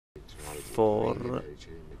for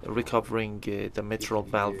recovering the mitral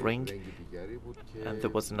valve ring, and there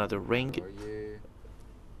was another ring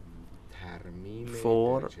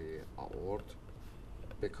for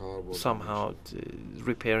somehow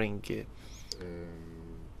repairing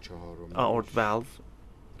aort valve,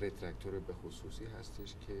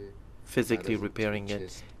 physically repairing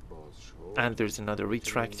it. And there's another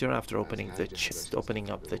retractor after opening the chest. Opening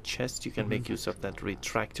up the chest, you can make use of that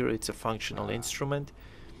retractor. It's a functional instrument.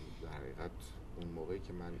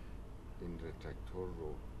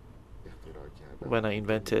 When I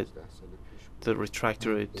invented the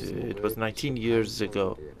retractor, it was 19 years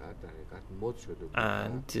ago,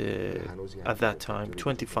 and at that time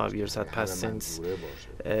 25 years had passed since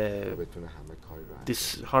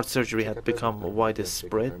this heart surgery had become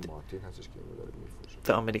widespread.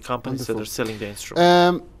 There are many companies that are selling the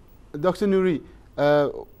instrument. Dr. Nouri,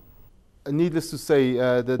 needless to say,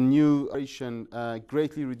 the new operation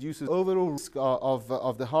greatly reduces overall risk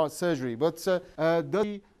of the heart surgery, but does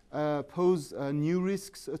it pose new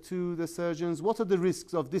risks to the surgeons? What are the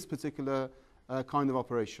risks of this particular kind of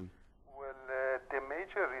operation? Well, the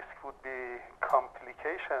major risk would be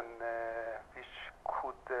complication which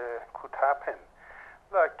could happen,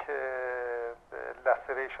 like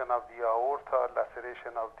laceration of the aorta,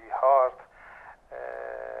 laceration of the heart.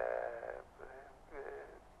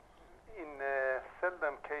 In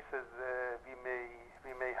seldom cases, we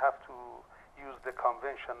may have to use the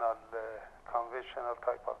conventional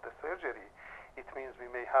type of the surgery. It means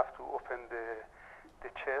we may have to open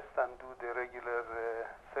the chest and do the regular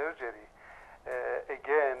surgery.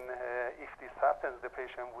 Again, if this happens, the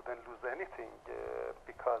patient wouldn't lose anything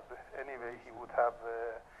because anyway he would have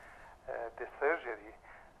the surgery,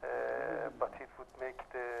 but it would make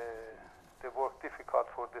the work difficult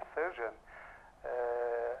for the surgeon.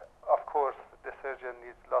 Of course, the surgeon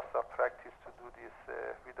needs lots of practice to do this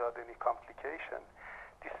without any complication.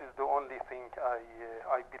 This is the only thing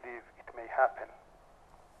I believe it may happen.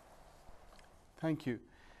 Thank you.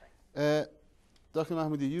 Dr.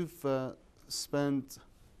 Mahmoodi, you've spent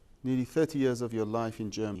nearly 30 years of your life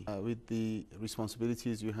in Germany with the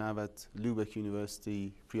responsibilities you have at Lübeck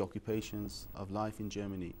University, preoccupations of life in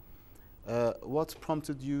Germany. What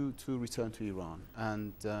prompted you to return to Iran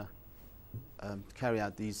and carry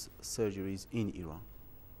out these surgeries in Iran?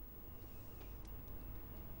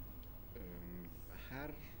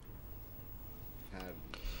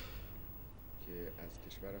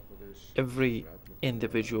 Every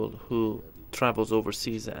individual who travels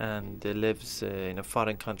overseas and lives in a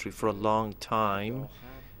foreign country for a long time,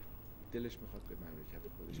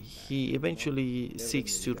 he eventually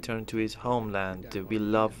seeks to return to his homeland. We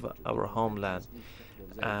love our homeland.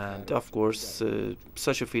 And of course,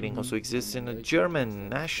 such a feeling also exists in a German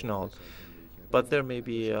national. But there may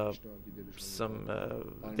be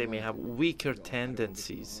they may have weaker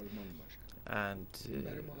tendencies. And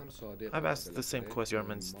I've asked the same question.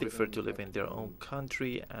 Germans prefer to live in their own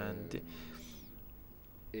country, and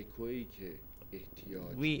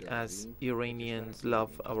we as Iranians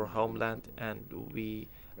love our homeland, and we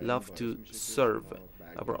love to serve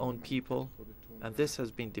our own people. And this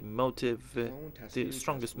has been the motive, the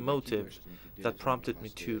strongest motive that prompted me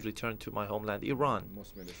to return to my homeland, Iran.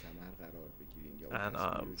 And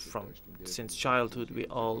since childhood, we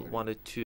all wanted to